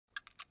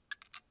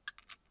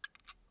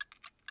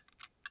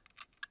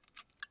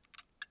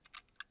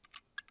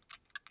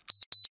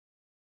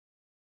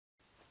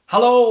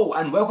Hello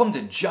and welcome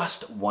to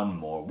Just One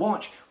More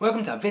Watch.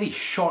 Welcome to a very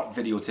short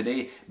video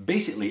today,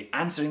 basically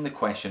answering the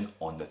question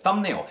on the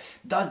thumbnail.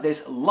 Does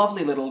this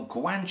lovely little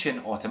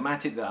Guanqin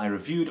automatic that I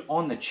reviewed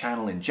on the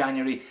channel in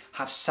January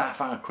have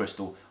sapphire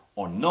crystal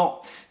or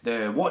not?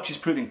 The watch is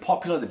proving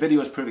popular, the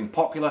video is proving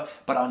popular,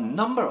 but a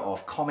number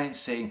of comments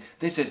saying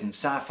this isn't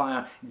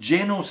sapphire,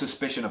 general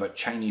suspicion about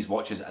Chinese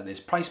watches at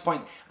this price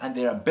point, and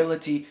their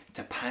ability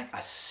to pack a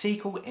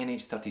Seiko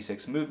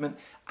NH36 movement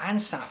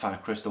and sapphire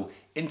crystal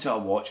into a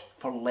watch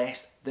for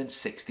less than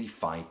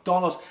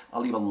 $65.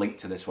 I'll leave a link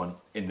to this one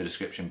in the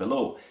description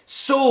below.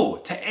 So,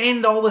 to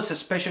end all the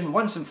suspicion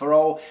once and for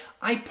all,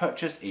 I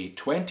purchased a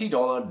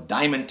 $20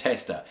 diamond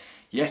tester.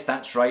 Yes,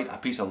 that's right, a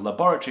piece of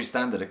laboratory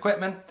standard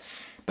equipment,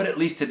 but at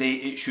least today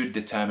it should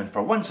determine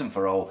for once and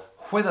for all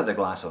whether the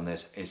glass on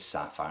this is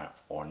sapphire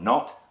or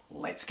not.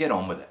 Let's get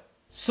on with it.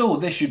 So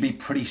this should be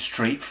pretty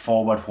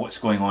straightforward what's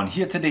going on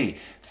here today.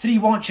 Three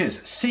watches,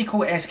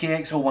 Seiko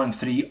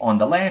SKX013 on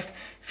the left,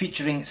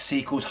 featuring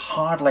Seiko's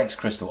hardness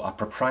crystal, a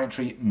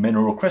proprietary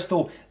mineral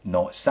crystal,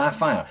 not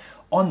sapphire.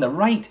 On the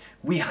right,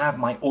 we have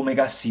my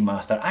Omega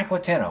Seamaster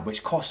Aquaterra,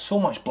 which costs so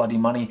much bloody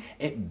money,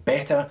 it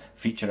better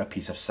feature a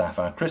piece of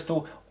sapphire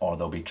crystal, or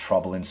there'll be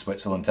trouble in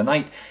Switzerland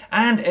tonight.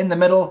 And in the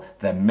middle,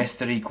 the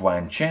mystery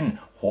Guanqin.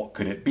 What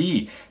could it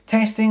be?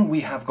 Testing,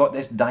 we have got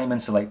this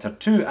diamond selector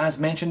too, as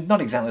mentioned, not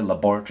exactly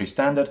laboratory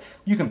standard.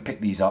 You can pick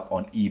these up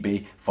on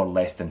eBay for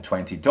less than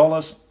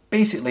 $20.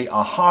 Basically,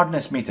 a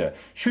hardness meter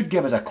should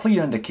give us a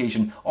clear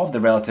indication of the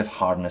relative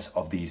hardness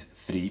of these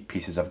three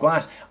pieces of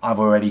glass. I've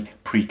already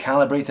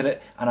pre-calibrated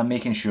it and I'm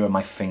making sure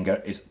my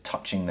finger is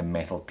touching the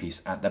metal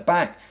piece at the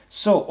back.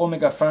 So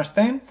Omega first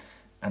then,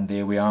 and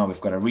there we are, we've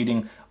got a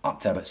reading up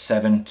to about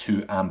 7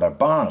 amber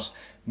bars.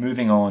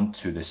 Moving on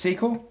to the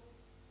Seiko.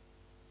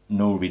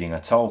 No reading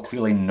at all,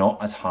 clearly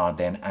not as hard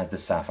then as the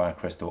sapphire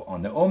crystal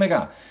on the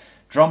Omega.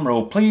 Drum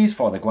roll please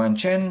for the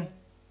Guanqin.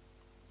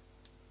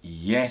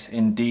 Yes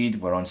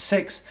indeed, we're on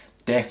 6.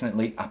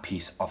 Definitely a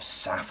piece of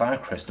sapphire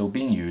crystal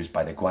being used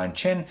by the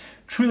Guanqin.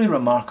 Truly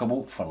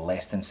remarkable for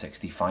less than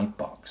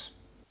 $65.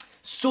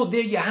 So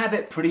there you have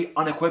it, pretty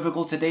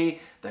unequivocal today.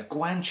 The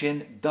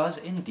Guanqin does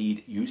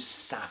indeed use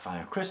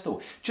sapphire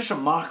crystal. Just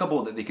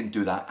remarkable that they can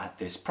do that at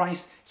this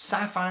price.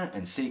 Sapphire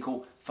and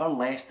Seiko for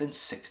less than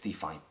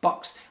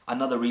 $65.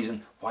 Another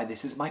reason why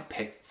this is my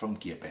pick from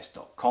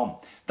GearBest.com.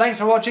 Thanks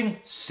for watching,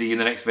 see you in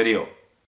the next video.